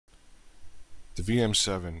The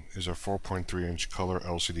VM7 is a 4.3-inch color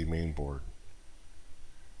LCD mainboard.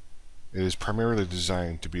 It is primarily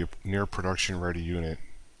designed to be a near production ready unit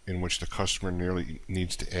in which the customer merely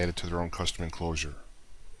needs to add it to their own custom enclosure,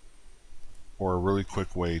 or a really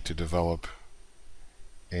quick way to develop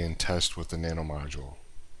and test with the nano module.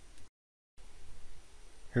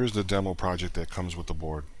 Here's the demo project that comes with the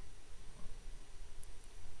board.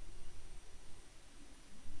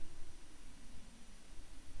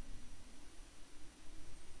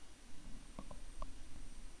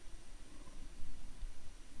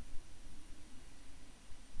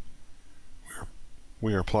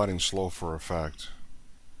 We are plotting slow for effect.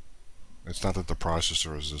 It's not that the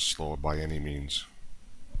processor is this slow by any means.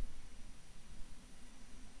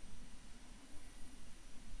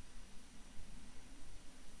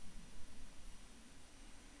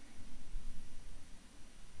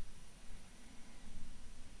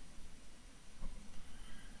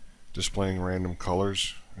 Displaying random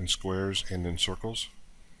colors in squares and in circles.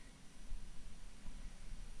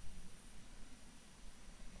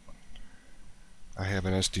 I have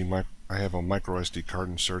a micro SD card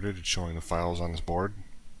inserted. It's showing the files on this board.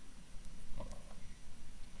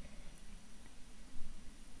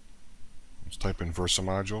 Let's type in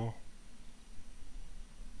Versamodule.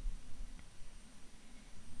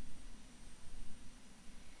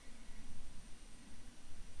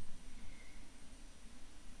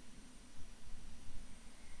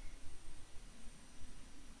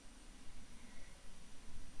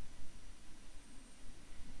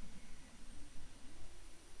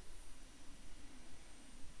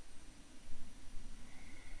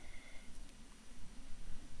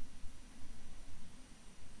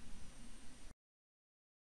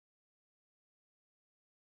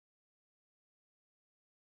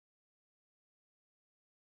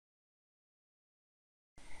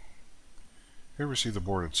 Here we see the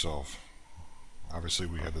board itself. Obviously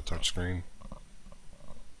we have the touch screen.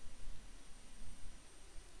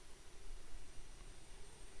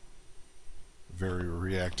 Very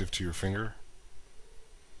reactive to your finger.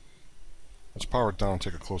 Let's power it down and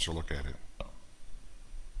take a closer look at it.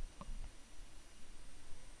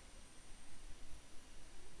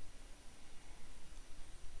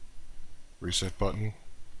 Reset button.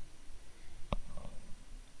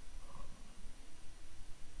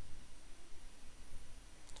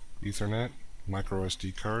 Ethernet, micro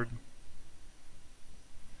SD card,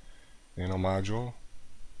 nano module,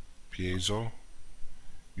 piezo,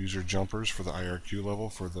 user jumpers for the IRQ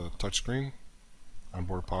level for the touchscreen,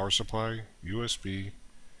 onboard power supply, USB,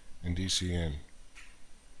 and DC-in.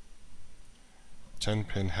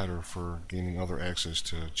 10-pin header for gaining other access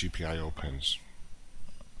to GPIO pins.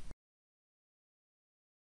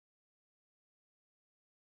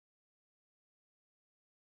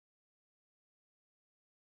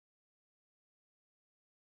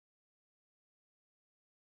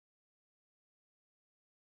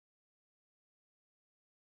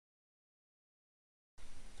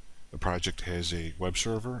 The project has a web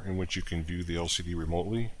server in which you can view the LCD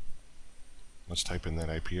remotely. Let's type in that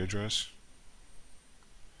IP address.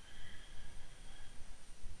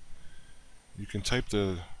 You can type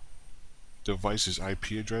the device's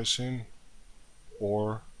IP address in,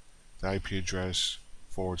 or the IP address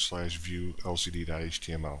 /view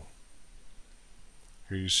lcd.html.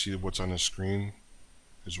 Here you see what's on the screen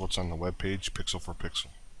is what's on the web page, pixel for pixel.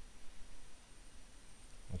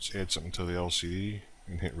 Let's add something to the LCD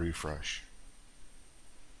and hit refresh.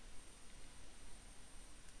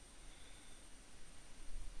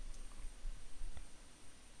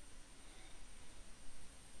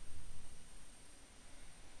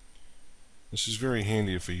 This is very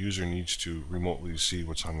handy if a user needs to remotely see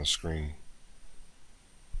what's on the screen.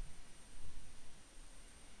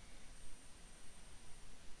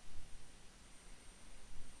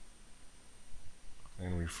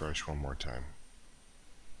 And refresh one more time.